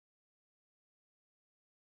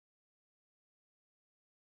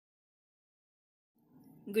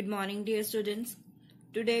Good morning, dear students.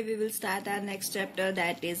 Today we will start our next chapter,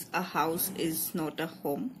 that is A House is Not a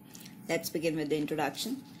Home. Let's begin with the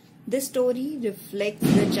introduction. This story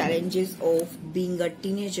reflects the challenges of being a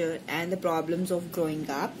teenager and the problems of growing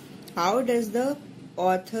up. How does the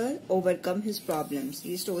author overcome his problems?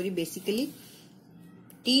 ये story basically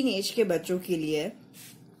teenage के बच्चों के लिए है.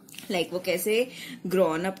 वो कैसे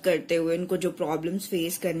grown up करते हुए उनको जो प्रॉब्लम्स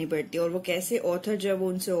फेस करनी पड़ती है और वो कैसे ऑथर जब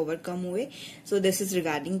उनसे ओवरकम हुए. So this is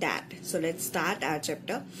regarding that. So let's start our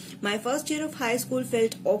chapter. My first year of high school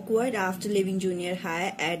felt awkward after living junior high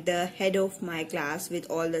at the head of my class with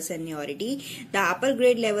all the seniority. The upper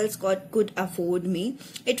grade levels could afford me.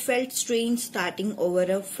 It felt strange starting over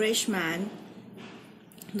a freshman.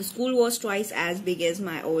 The school was twice as big as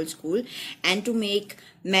my old school, and to make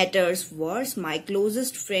matters worse, my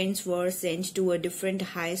closest friends were sent to a different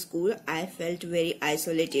high school. I felt very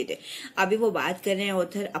isolated. अभी वो बात कर रहे हैं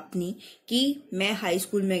author अपनी कि मैं high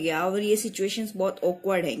school में गया और ये सिचुएशंस बहुत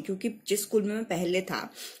ऑकवर्ड हैं क्योंकि जिस स्कूल में मैं पहले था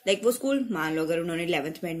वो स्कूल मान लो अगर उन्होंने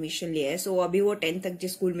 11th में एडमिशन लिया है सो अभी वो 10th तक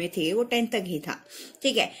जिस स्कूल में थे वो 10th तक ही था.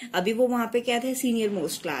 ठीक है, अभी वो वहां पे क्या थे, सीनियर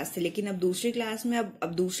मोस्ट क्लास थे, लेकिन अब दूसरी क्लास में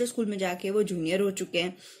अब दूसरे स्कूल में जाके वो जूनियर हो चुके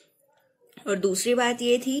हैं. और दूसरी बात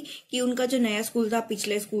ये थी कि उनका जो नया स्कूल था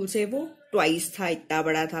पिछले स्कूल से वो ट्वाइस था, इतना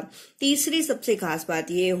बड़ा था. तीसरी सबसे खास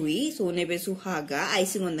बात ये हुई, सोने पे सुहागा,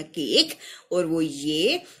 आइसिंग ऑन द केक, और वो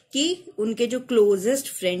ये कि उनके जो क्लोजेस्ट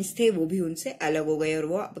फ्रेंड्स थे वो भी उनसे अलग हो गए और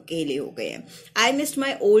वो अकेले हो गए हैं. I missed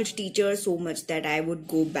my old teacher so much that I would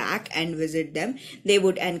go back and visit them. They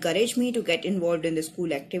would encourage me to get involve in the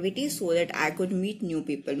school activities so that I could meet new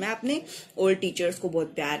people. मैं अपने old teachers को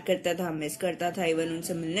बहुत प्यार करता था, miss करता था, even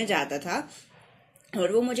उनसे मिलने जाता था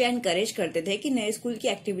और वो मुझे एनकरेज करते थे कि नए स्कूल की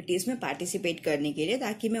एक्टिविटीज में पार्टिसिपेट करने के लिए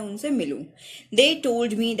ताकि मैं उनसे मिलूं. They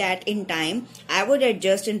told me that in time I would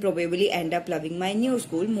adjust and probably and up loving my new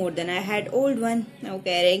school more then I had old one. वो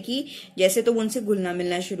कह रहे हैं कि जैसे तुम उनसे घुलना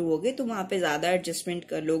मिलना शुरू होगे तो वहां पे ज्यादा एडजस्टमेंट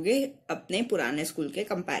कर लोगे अपने पुराने स्कूल के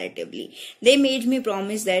comparatively. They made me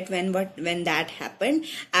promise that when that happened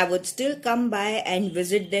I would still come by and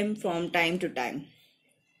visit them from time to time.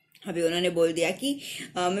 अभी उन्होंने बोल दिया कि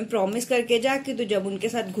मैं प्रॉमिस करके जा कि तो जब उनके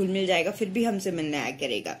साथ घुल मिल जाएगा फिर भी हमसे मिलने आया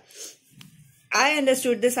करेगा. I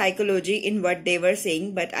understood the psychology in what they were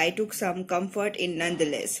saying but I took some comfort in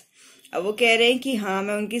nonetheless. अब वो कह रहे हैं कि हाँ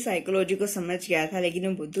मैं उनकी साइकोलॉजी को समझ गया था लेकिन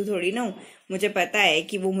मैं बुद्धू थोड़ी ना हूं. मुझे पता है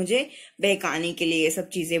कि वो मुझे बहकाने के लिए ये सब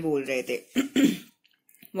चीजें बोल रहे थे.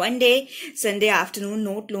 One day, Sunday afternoon,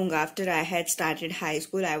 not long after I had started high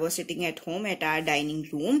school, I was sitting at home at our dining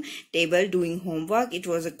room table doing homework. It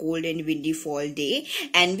was a cold and windy fall day,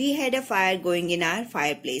 and we had a fire going in our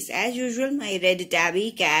fireplace. As usual, my red tabby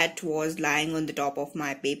cat was lying on the top of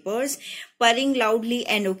my papers, purring loudly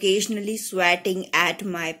and occasionally swatting at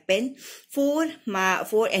my pen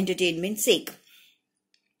for entertainment's sake.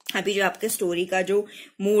 अभी जो आपके story का जो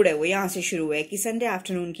mood है वो यहाँ से शुरू है कि संडे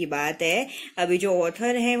आफ्टरनून की बात है. अभी जो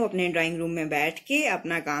ऑथर हैं वो अपने ड्राइंग रूम में बैठ के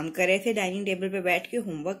अपना काम कर रहे थे, डाइनिंग टेबल पे बैठ के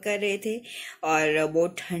होमवर्क कर रहे थे और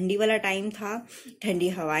बहुत ठंडी वाला टाइम था, ठंडी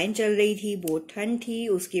हवाएं चल रही थी, बहुत ठंड थी.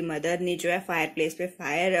 उसकी मदर ने जो है फायर प्लेस पे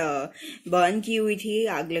फायर बर्न की हुई थी,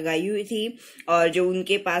 आग लगाई हुई थी. और जो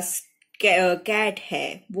उनके पास कैट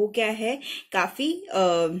है वो क्या है, काफी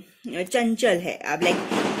चंचल है. अब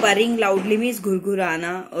परिंग लाउडली मीन्स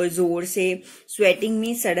घुरघुराना और जोर से, स्वेटिंग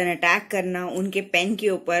मीन्स सडन अटैक करना उनके पेन के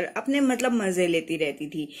ऊपर, अपने मजे लेती रहती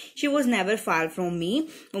थी. She was never far from me,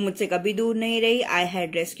 वो मुझसे कभी दूर नहीं रही. I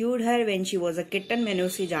had rescued her when she was a kitten, मैंने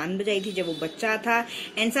उसकी जान बचाई थी जब वो बच्चा था.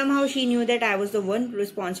 And somehow she knew that I was the one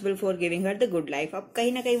responsible for giving her the good life. अब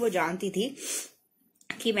कहीं ना कहीं वो जानती थी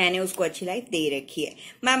कि मैंने उसको अच्छी लाइफ दे रखी है.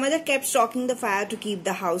 My mother kept stocking the fire to keep the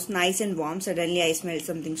house nice and warm. Suddenly I smelled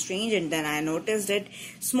something strange and then I noticed it.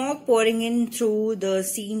 Smoke pouring in through the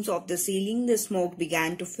seams of the ceiling. The smoke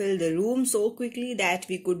began to fill the room so quickly that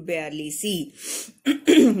we could barely see.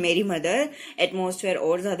 मेरी mother atmosphere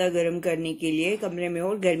और ज्यादा गर्म करने के लिए, कमरे में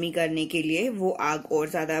और गर्मी करने के लिए वो आग और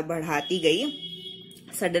ज्यादा बढ़ाती गई.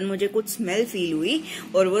 सडन मुझे कुछ स्मेल फील हुई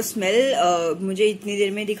और वो स्मेल मुझे इतनी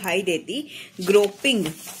देर में दिखाई देती. Groping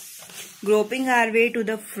are way to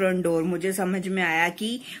the front door. मुझे समझ में आया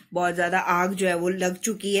कि बहुत ज्यादा आग जो है वो लग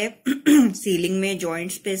चुकी है सीलिंग में,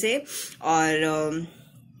 जॉइंट्स पे से. और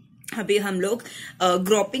अभी हम लोग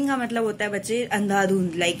ग्रोपिंग का मतलब होता है बच्चे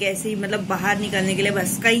अंधाधुंध, ऐसे ही बाहर निकलने के लिए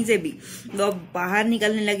बस कहीं से भी वो अब बाहर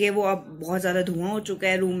निकलने लगे. वो अब बहुत ज्यादा धुआं हो चुका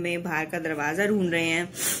है रूम में, बाहर का दरवाजा ढूंढ रहे हैं.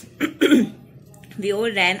 We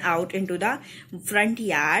all ran out into the front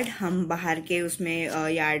yard. हम बाहर के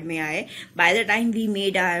उसमें यार्ड में आए. By the time we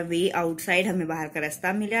made our way outside, हमें बाहर का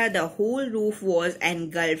रास्ता मिला. The whole roof was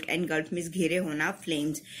engulfed. Engulfed means घेरे होना.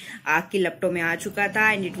 Flames. आग की लपटों में आ चुका था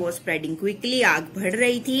and it was spreading quickly. आग बढ़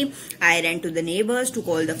रही थी. I ran to the neighbors to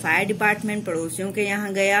call the fire department. पड़ोसियों के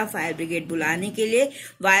यहाँ गया फायर ब्रिगेड बुलाने के लिए.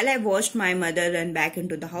 While I watched my mother run back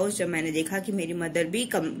into the house, जब मैंने देखा कि मेरी मदर भी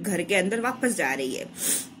घर के अंदर वापस जा रही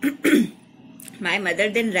है. My mother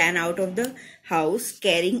then ran out of the house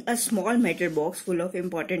carrying a small metal box full of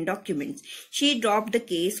important documents. She dropped the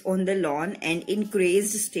case on the lawn and in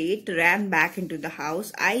crazed state ran back into the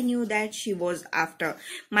house. I knew that she was after.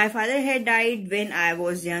 My father had died when I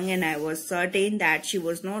was young and I was certain that she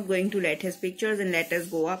was not going to let his pictures and letters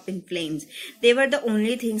go up in flames. They were the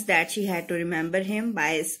only things that she had to remember him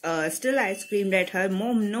by. Still I screamed at her,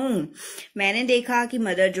 Mom, no. मैंने देखा कि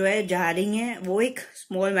mother जो है जा रही हैं, वो एक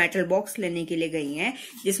स्मॉल मेटल बॉक्स लेने के लिए गई हैं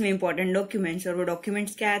जिसमें इंपॉर्टेंट डॉक्यूमेंट्स, और वो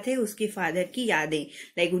डॉक्यूमेंट्स क्या थे, उसकी फादर की यादें,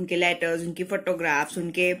 लाइक उनके लेटर्स, उनकी फोटोग्राफ्स,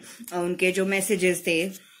 उनके जो मैसेजेस थे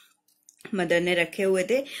मदर ने रखे हुए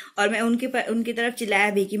थे. और मैं उनकी तरफ चिल्लाया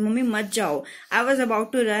भी कि मम्मी मत जाओ. I was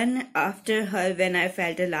about to run after her when I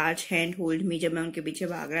felt a large hand hold me. जब मैं उनके पीछे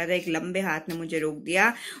भाग रहा था एक लंबे हाथ ने मुझे रोक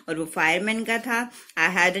दिया और वो फायरमैन का था.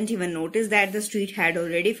 I hadn't even notice that the street had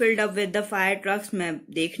already filled up with the fire trucks. मैं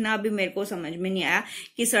देखना भी मेरे को समझ में नहीं आया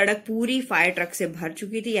कि सड़क पूरी फायर ट्रक से भर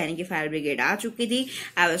चुकी थी, यानी कि फायर ब्रिगेड आ चुकी थी.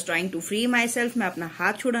 I was trying to free my self. मैं अपना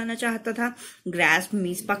हाथ छुड़ाना चाहता था. ग्रास्प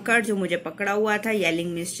मीन्स पकड़, जो मुझे पकड़ा हुआ था.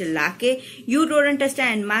 येलिंग मीन्स चिल्ला के. You don't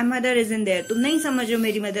understand. My mother is in there. तुम नहीं समझ रहे हो,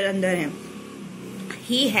 मेरी मदर अंदर है.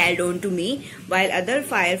 He held on to me while other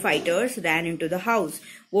firefighters ran into the house.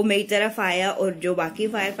 वो मेरी तरफ आया और जो बाकी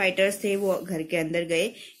फायर फाइटर्स थे वो घर के अंदर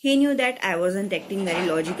गए. He knew that I wasn't acting very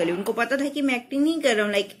logically. उनको पता था कि मैं एक्टिंग नहीं कर रहा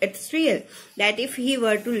हूँ, like it's real. That if he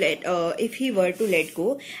were to let go,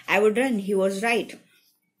 I would run. He was right.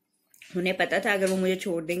 उन्हें पता था अगर वो मुझे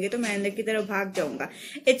छोड़ देंगे तो मैं अंदर की तरफ भाग जाऊंगा.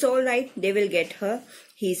 It's all right, they will get her,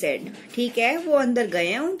 he said. ठीक है, वो अंदर गए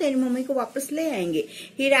हैं, तेरी मम्मी को वापस ले आएंगे.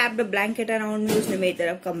 ही wrapped a blanket around me. उसने मेरी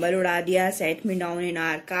तरफ कंबल उड़ा दिया. Set me down in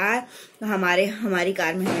our car. हमारी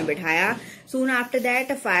कार में हमें बिठाया. Soon after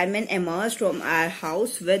that a fireman emerged from our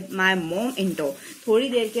house with my mom in to. थोड़ी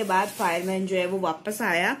देर के बाद फायरमैन जो है वो वापस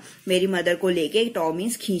आया मेरी मदर को लेके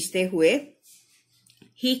टॉमीज खींचते हुए.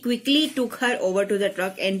 He quickly took her over to the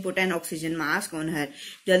truck and put an oxygen mask on her.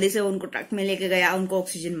 जल्दी से उनको ट्रक में लेके गया, उनको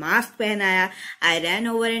ऑक्सीजन मास्क पहनाया. I ran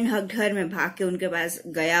over and hugged her. मैं भाग के उनके पास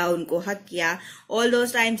गया, उनको हक किया. All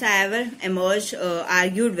those times I ever emerged,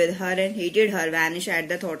 argued with her and hated her, vanished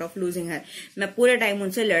at the thought of losing her. मैं पूरे टाइम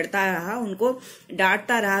उनसे लड़ता रहा, उनको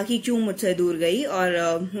डांटता रहा कि क्यों मुझसे दूर गई, और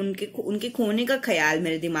उनके खोने का ख्याल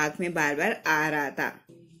मेरे दिमाग में बार बार आ रहा था.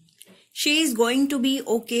 She is going to be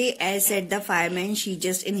okay, as said the fireman. She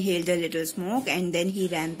just inhaled a little smoke and then he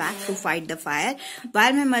ran back to fight the fire.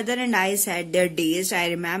 While my mother and I sat there dazed, I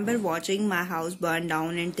remember watching my house burn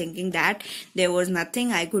down and thinking that there was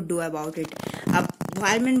nothing I could do about it. अब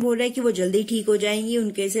fireman बोल रहे हैं कि वो जल्दी ठीक हो जाएंगी,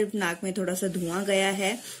 उनके सिर्फ नाक में थोड़ा सा धुआं गया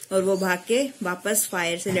है, और वो भाग के वापस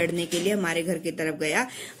फायर से लड़ने के लिए हमारे घर की तरफ गया.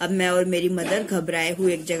 अब मैं और मेरी मदर घबराए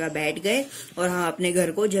हुए एक जगह बैठ गए और हम अपने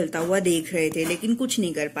घर को जलता हुआ देख रहे थे, लेकिन कुछ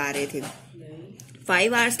नहीं कर पा रहे थे.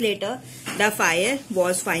 5 hours later, the fire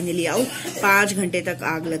was finally out. 5 घंटे तक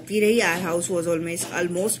आग लगती रही. Our house was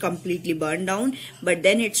almost completely burned down. But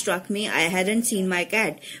then it struck me, I hadn't seen my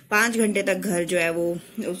cat. 5 घंटे तक घर जो है वो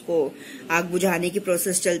उसको आग बुझाने की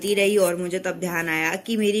प्रोसेस चलती रही और मुझे तब ध्यान आया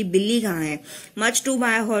कि मेरी बिल्ली कहाँ है. Much to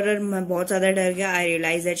my horror, मैं बहुत ज्यादा डर गया. I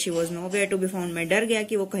realized that she was nowhere to be found. मैं डर गया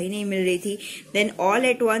कि वो कहीं नहीं मिल रही थी. Then all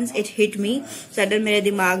at once it hit me. Sudden मेरे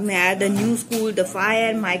दिमाग में आया, the new school, the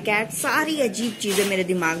fire, my cat, सारी अजीब चीजें मेरे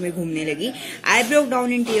दिमाग में घूमने लगी. I broke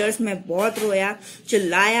down in tears. मैं बहुत रोया,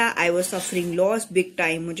 चिल्लाया. I was suffering loss big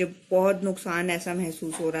time. मुझे बहुत नुकसान ऐसा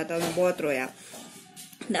महसूस हो रहा था, मैं बहुत रोया.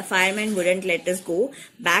 The fireman wouldn't let us go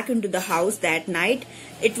back into the house that night.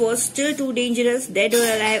 It was still too dangerous. Dead or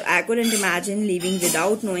alive, I couldn't imagine leaving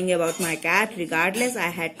without knowing about my cat. Regardless, I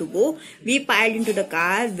had to go. We piled into the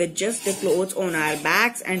car with just the clothes on our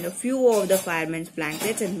backs and a few of the fireman's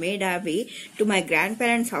blankets and made our way to my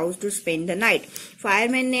grandparents' house to spend the night.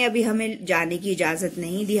 Fireman ने अभी हमें जाने की इजाजत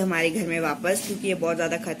नहीं दी हमारे घर में वापस, क्योंकि ये बहुत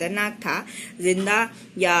ज्यादा खतरनाक था. जिंदा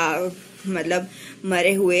या मतलब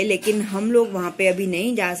मरे हुए, लेकिन हम लोग वहाँ पे अभी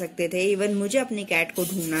नहीं जा सकते थे। इवन मुझे अपनी कैट को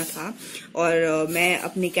ढूंढना था और मैं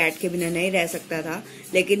अपनी कैट के बिना नहीं रह सकता था,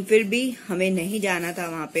 लेकिन फिर भी हमें नहीं जाना था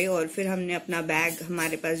वहाँ पे। और फिर हमने अपना बैग,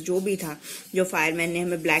 हमारे पास जो भी था, जो फायरमैन ने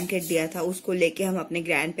हमें ब्लैंकेट दिया था, उसको लेके हम अपने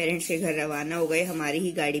ग्रैंड पेरेंट्स के घर रवाना हो गए हमारी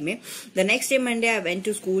ही गाड़ी में। The next day Monday I went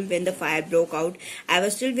to school when the fire broke out. I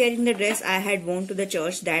was still wearing the dress I had worn to the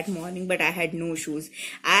church that morning, but I had no shoes.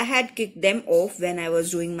 I had kicked them off when I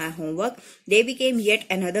was doing my homework. They became yet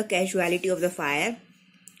another casualty of the fire.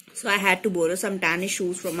 So I had to borrow some tannish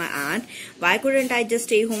shoes from my aunt. Why couldn't I just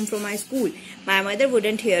stay home from my school? My mother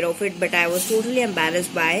wouldn't hear of it, but I was totally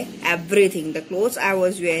embarrassed by everything. The clothes I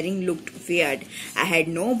was wearing looked weird. I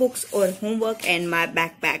had no books or homework and my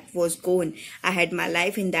backpack was gone. I had my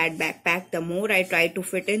life in that backpack. The more I tried to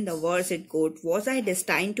fit in, the worse it got. Was I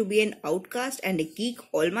destined to be an outcast and a geek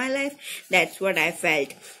all my life? That's what I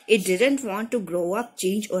felt. It didn't want to grow up,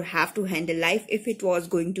 change, or have to handle life if it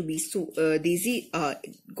was going to be so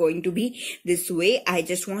going to be this way. I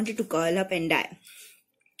just wanted to curl up and die.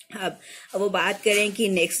 अब वो बात करें कि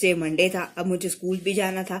next day Monday था, अब मुझे school भी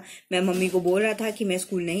जाना था। मैं मम्मी को बोल रहा था कि मैं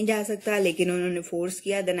स्कूल नहीं जा सकता, लेकिन उन्होंने फोर्स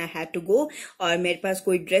किया। Then I had to go. और मेरे पास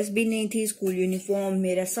कोई ड्रेस भी नहीं थी, स्कूल यूनिफॉर्म,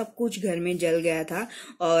 मेरा सब कुछ घर में जल गया था।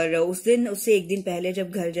 और उससे एक दिन पहले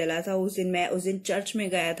जब घर जला था, उस दिन चर्च में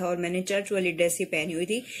गया था और मैंने चर्च वाली ड्रेस ही पहनी हुई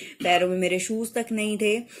थी। पैरों में मेरे शूज तक नहीं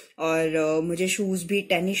थे और मुझे शूज भी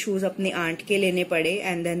टेनिस शूज अपनी आंट के लेने पड़े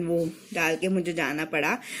एंड देन वो डाल के मुझे जाना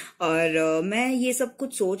पड़ा। और मैं ये सब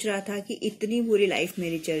कुछ सोच रहा था कि इतनी बुरी लाइफ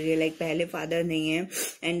मेरी चल रही है, लाइक पहले फादर नहीं है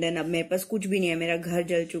एंड देन अब मेरे पास कुछ भी नहीं है, मेरा घर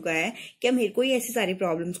जल चुका है। क्या मेरे को ही ऐसी सारी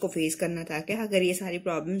प्रॉब्लम्स को फेस करना था क्या? अगर ये सारी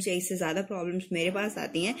प्रॉब्लम्स या इससे ज्यादा प्रॉब्लम्स मेरे पास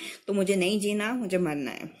आती हैं तो मुझे नहीं जीना, मुझे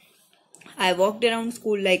मरना है। I walked around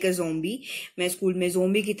school like a zombie. मैं स्कूल में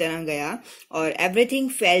zombie की तरह गया और everything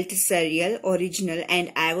felt surreal, original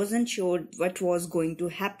and I wasn't sure what was going to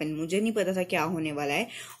happen. मुझे नहीं पता था क्या होने वाला है।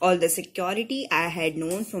 All the security I had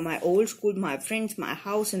known from my old school, my friends, my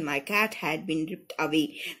house and my cat had been ripped away.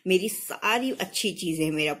 मेरी सारी अच्छी चीजें,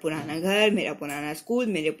 मेरा पुराना घर, मेरा पुराना स्कूल,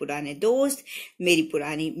 मेरे पुराने दोस्त,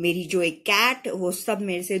 मेरी जो एक कैट, वो सब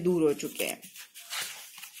मेरे से दूर हो चुके हैं।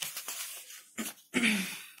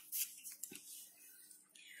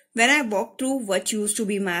 When I walked through what used to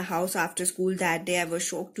be my house after school that day, I was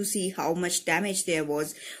shocked to see how much damage there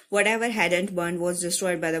was. Whatever hadn't burned was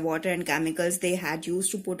destroyed by the water and chemicals they had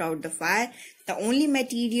used to put out the fire. The only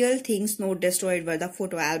material things not destroyed were the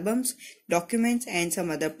photo albums, documents, and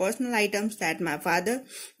some other personal items that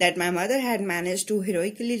my mother had managed to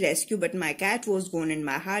heroically rescue, but my cat was gone and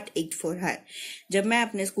my heart ached for her. जब मैं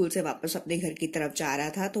अपने school से वापस अपने घर की तरफ जा रहा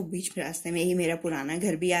था तो बीच में रास्ते में ही मेरा पुराना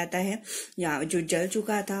घर भी आता है, जहाँ जो जल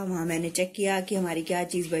चुका था। वहां मैंने चेक किया कि हमारी क्या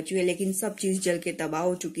चीज बची है, लेकिन सब चीज जल के तबाह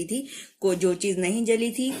हो चुकी थी। जो चीज नहीं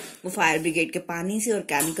जली थी वो फायर ब्रिगेड के पानी से और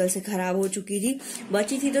केमिकल से खराब हो चुकी थी।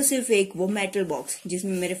 बची थी तो सिर्फ एक वो मेटल बॉक्स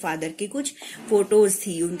जिसमें मेरे फादर की कुछ फोटोज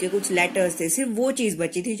थी, उनके कुछ लेटर्स थे। सिर्फ वो चीज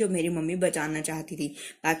बची थी जो मेरी मम्मी बचाना चाहती थी।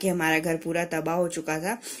 बाकी हमारा घर पूरा तबाह हो चुका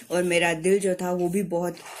था और मेरा दिल जो था वो भी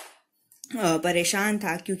बहुत परेशान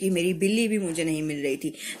था क्योंकि मेरी बिल्ली भी मुझे नहीं मिल रही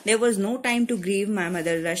थी। There was no time to grieve. My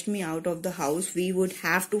mother rushed me out of the house. We would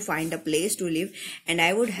have to find a place to live and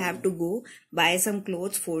I would have to go buy some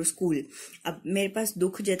clothes for school. अब मेरे पास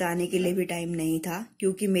दुख जताने के लिए भी time नहीं था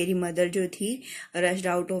क्योंकि मेरी मदर जो थी rushed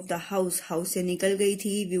out of the house, house से निकल गई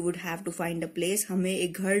थी। We would have to find a place. हमें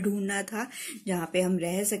एक घर ढूंढना था जहाँ पे हम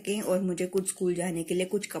रह सकें और मुझे कुछ स्कूल जाने के लिए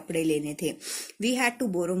कुछ कपड़े लेने थे। We had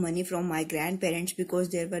to borrow money from my grandparents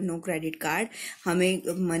because there were no credit card. हमें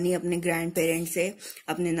मनी अपने ग्रैंड पेरेंट्स से,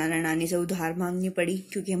 अपने नाना नानी से उधार मांगनी पड़ी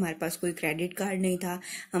क्योंकि हमारे पास कोई क्रेडिट कार्ड नहीं था,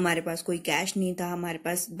 हमारे पास कोई कैश नहीं था, हमारे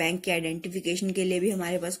पास बैंक के आइडेंटिफिकेशन के लिए भी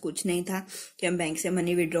हमारे पास कुछ नहीं था कि हम बैंक से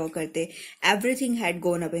मनी विड्रॉ करते। Everything had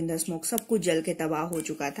gone up in the smoke. सब कुछ जल के तबाह हो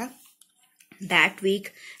चुका था। That week,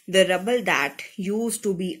 the rubble that used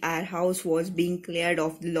to be our house was being cleared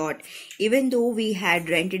off the lot. Even though we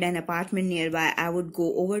had rented an apartment nearby, I would go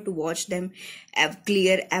over to watch them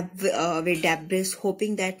clear away debris,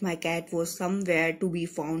 hoping that my cat was somewhere to be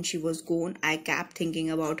found. She was gone. I kept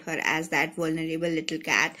thinking about her as that vulnerable little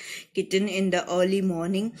kitten in the early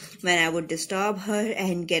morning when I would disturb her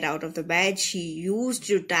and get out of the bed. She used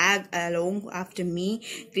to tag along after me,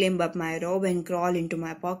 climb up my robe and crawl into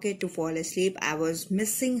my pocket to fall asleep. I was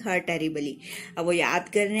missing her terribly. अब वो याद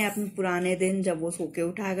कर रहे हैं अपने पुराने दिन जब वो सो के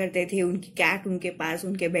उठा करते थे, उनकी कैट उनके पास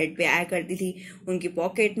उनके बेड पे आया करती थी, उनकी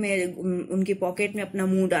पॉकेट में अपना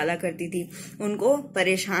मुंह डाला करती थी, उनको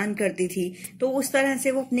परेशान करती थी। तो उस तरह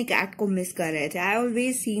से वो अपनी कैट को मिस कर रहे थे। I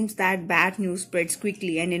always seems that bad news spreads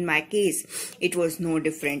quickly and in my case it was no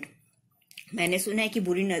different. मैंने सुना है कि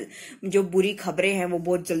जो बुरी खबरें हैं वो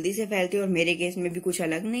बहुत जल्दी से फैलती है, और मेरे केस में भी कुछ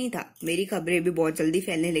अलग नहीं था। मेरी खबरें भी बहुत जल्दी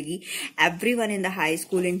फैलने लगी। Everyone in the high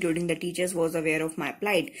school including the teachers was aware of my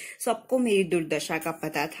plight। सबको मेरी दुर्दशा का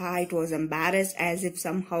पता था। It was embarrassed as if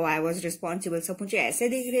somehow I was responsible. सब मुझे ऐसे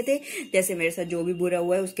देख रहे थे जैसे मेरे साथ जो भी बुरा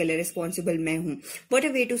हुआ है उसके लिए रिस्पॉन्सिबल मैं हूँ। What a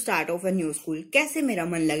way to start of a new school. कैसे मेरा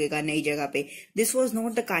मन लगेगा नई जगह पे। This was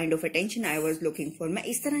not the kind of attention I was looking for. मैं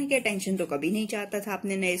इस तरह की अटेंशन तो कभी नहीं चाहता था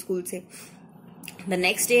अपने नए स्कूल से। The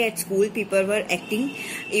next day at school, people were acting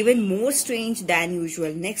even more strange than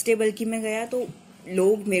usual. Next day बल्कि मैं गया तो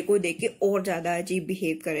लोग मेरे को देख के और ज्यादा अजीब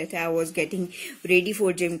बिहेव कर रहे थे. I was getting ready for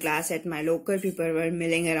gym class at my local. People were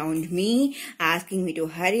milling around me, asking me to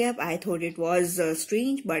hurry up. I thought it was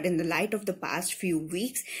strange, but in the light of the past few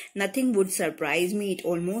weeks, nothing would surprise me. It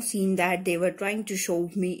almost seemed that they were trying to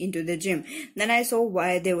shove me into the gym. Then I saw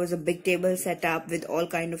why. There was a big table set up with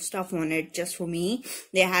all kind of stuff on it just for me.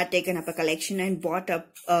 They had taken up a collection and bought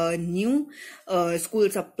up new school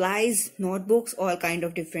supplies, notebooks, all kind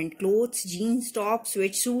of different clothes, jeans, tops,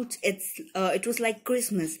 sweatsuits. It was like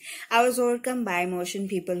Christmas. I was overcome by emotion.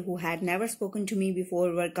 People who had never spoken to me before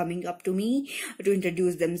were coming up to me to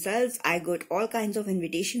introduce themselves. I got all kinds of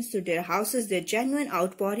invitations to their houses. Their genuine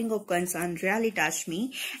outpouring of concern really touched me.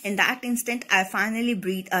 In that instant, I finally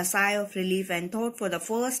breathed a sigh of relief and thought for the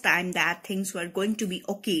first time that things were going to be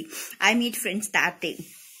okay. I made friends that day.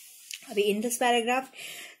 In this paragraph,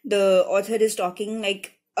 the author is talking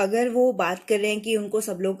like, अगर वो बात कर रहे हैं कि उनको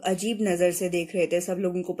सब लोग अजीब नजर से देख रहे थे, सब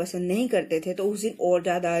लोग उनको पसंद नहीं करते थे, तो उस दिन और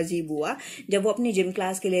ज्यादा अजीब हुआ जब वो अपनी जिम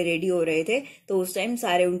क्लास के लिए रेडी हो रहे थे। तो उस टाइम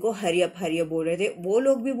सारे उनको हरी अप बोल रहे थे। वो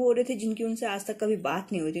लोग भी बोल रहे थे जिनकी उनसे आज तक कभी बात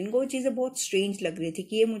नहीं हुई थी। उनको वो चीजें बहुत स्ट्रेंज लग रही थी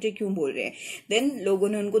कि ये मुझे क्यों बोल रहे हैं। देन लोगों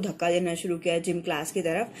ने उनको धक्का देना शुरू किया जिम क्लास की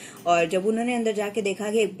तरफ, और जब उन्होंने अंदर जाके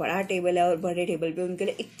देखा कि एक बड़ा टेबल है और बड़े टेबल पे उनके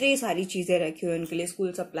लिए इतनी सारी चीजें रखी हुई, उनके लिए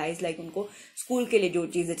स्कूल सप्लाईज, लाइक उनको स्कूल के लिए जो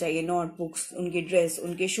चीजें चाहिए, नोटबुक्स, उनकी ड्रेस,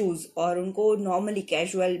 उनके शूज, और उनको नॉर्मली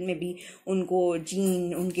कैजुअल में भी उनको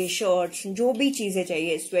जीन, उनके शर्ट्स, जो भी चीजें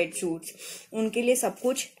चाहिए, स्वेट सूट्स, उनके लिए सब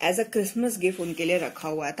कुछ एज अ क्रिसमस गिफ्ट उनके लिए रखा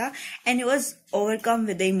हुआ था। And he was overcome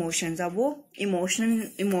with the emotions. अब वो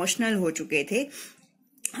इमोशनल हो चुके थे।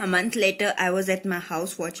 A month later, I was at my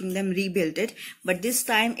house watching them rebuild it, but this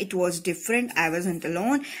time it was different. I wasn't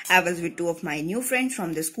alone. I was with two of my new friends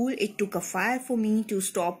from the school. It took a fire for me to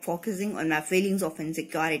stop focusing on my feelings of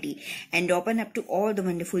insecurity and open up to all the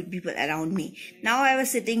wonderful people around me. Now I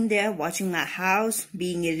was sitting there watching my house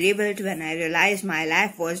being rebuilt when I realized my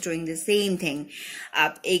life was doing the same thing.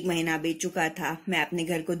 अब 1 महीना बीत चुका था। मैं अपने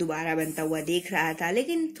घर को दोबारा बनता हुआ देख रहा था,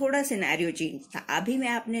 लेकिन थोड़ा सिनेरियो चेंज था। अभी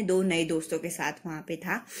मैं अपने 2 नए दोस्तों के साथ वहां पे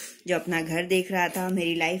था जो अपना घर देख रहा था।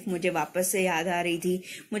 मेरी लाइफ मुझे वापस से याद आ रही थी,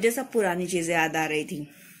 मुझे सब पुरानी चीजें याद आ रही थी।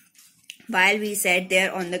 While we sat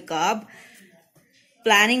there on the curb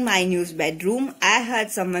planning my new bedroom, I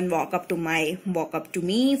heard someone walk up to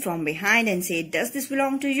me from behind and say, "Does this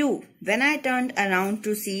belong to you?" When I turned around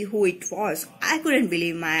to see who it was, I couldn't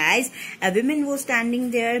believe my eyes. A woman was standing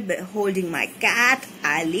there holding my cat.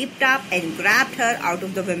 I leaped up and grabbed her out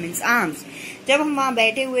of the woman's arms. जब हम वहां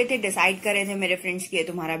बैठे हुए थे, decide कर रहे थे मेरे फ्रेंड्स की, ये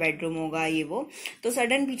तुम्हारा बेडरूम होगा ये वो, तो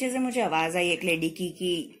सडन पीछे से मुझे आवाज आई एक लेडी की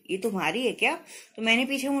कि ये तुम्हारी है क्या। तो मैंने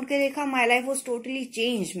पीछे मुड़ के देखा। My life was totally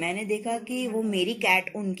change. मैंने देखा कि वो मेरी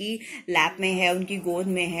कैट उनकी लैप में है, उनकी गोद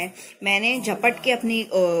में है। मैंने झपट के अपनी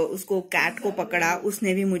उसको कैट को पकड़ा,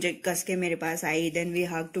 उसने भी मुझे कस के मेरे पास आई। Then we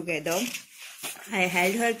hug together. I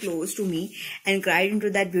held her close to me and cried into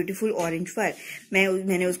that beautiful orange fur.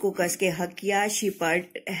 मैंने उसको कस के हग किया। She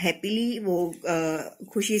purred happily. वो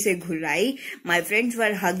खुशी से घुर्राई। My friends were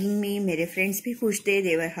hugging me. मेरे friends भी खुश थे.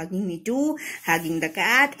 They were hugging me too, hugging the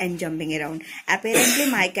cat and jumping around. Apparently,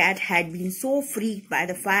 my cat had been so freaked by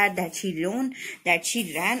the fire that she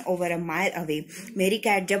ran over a mile away. मेरी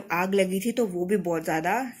cat जब आग लगी थी तो वो भी बहुत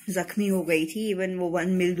ज्यादा जख्मी हो गई थी। इवन वो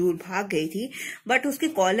 1 मील दूर भाग गई थी। बट उसके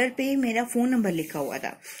कॉलर पे मेरा फोन नंबर लिखा हुआ था,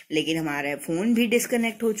 लेकिन हमारे फोन भी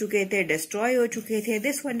डिस्कनेक्ट हो चुके थे, डिस्ट्रॉय हो चुके थे।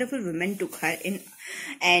 This wonderful woman took her in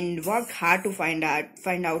and worked hard to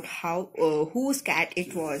find out how whose cat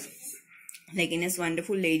it was. लेकिन इस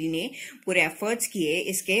वंडरफुल लेडी ने पूरे एफर्ट्स किए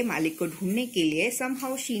इसके मालिक को ढूंढने के लिए।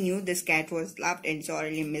 somehow she knew this cat was loved and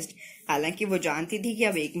sorely missed. हालांकि वो जानती थी कि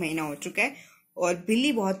अब 1 महीना हो चुका है और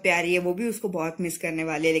बिल्ली बहुत प्यारी है, वो भी उसको बहुत मिस करने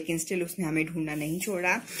वाली है, लेकिन स्टिल उसने हमें ढूंढना नहीं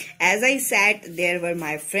छोड़ा। As I sat, there were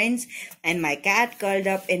my friends and my cat curled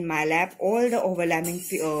up in my lap. All the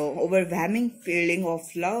overwhelming feeling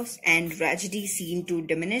of loss and tragedy seemed to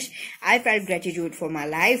diminish. I felt gratitude for my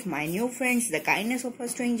life, my new friends, the kindness of a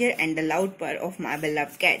stranger, and the loud purr of my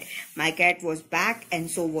beloved cat. My cat was back, and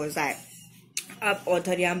so was I. अब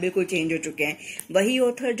author यहाँ बिल्कुल change हो चुके हैं। वही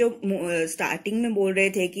author जो starting में बोल रहे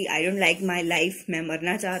थे कि I don't like my life, मैं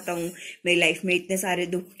मरना चाहता हूँ, मेरी लाइफ में इतने सारे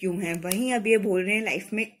दुख क्यों हैं, वहीं अब ये बोल रहे हैं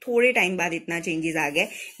लाइफ में थोड़े टाइम बाद इतना चेंजेस आ गया।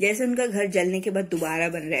 जैसे उनका घर जलने के बाद दोबारा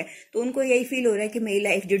बन रहा है, तो उनको यही फील हो रहा है कि मेरी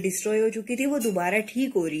लाइफ जो डिस्ट्रॉय हो चुकी थी वो दोबारा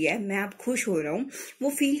ठीक हो रही है, मैं अब खुश हो रहा हूँ। वो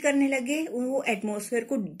फील करने लगे, वो एटमॉस्फेयर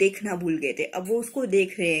को देखना भूल गए थे, अब वो उसको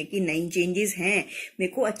देख रहे हैं कि नई चेंजेस हैं,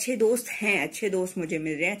 मेरे को अच्छे दोस्त हैं, अच्छे दोस्त मुझे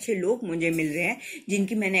मिल रहे हैं, अच्छे लोग मुझे मिल रहे हैं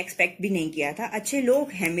जिनकी मैंने एक्सपेक्ट भी नहीं किया था, अच्छे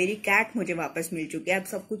लोग हैं, मेरी कैट मुझे वापस मिल चुकी है, अब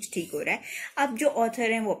सब कुछ ठीक हो रहा है। अब जो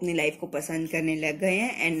ऑथर हैं वो अपनी लाइफ को पसंद करने लग गए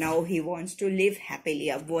हैं and now he wants to live happily,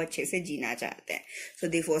 अब वो अच्छे से जीना चाहते हैं। So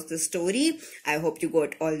this was the story. I hope you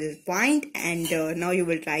got all this point and now you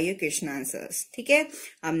will try your question answers. ठीक है,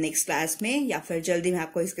 हम नेक्स्ट क्लास में या फिर जल्दी मैं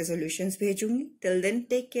आपको इसके सॉल्यूशंस भेजूंगी। Till then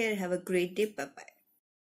take care, have a great day, bye bye.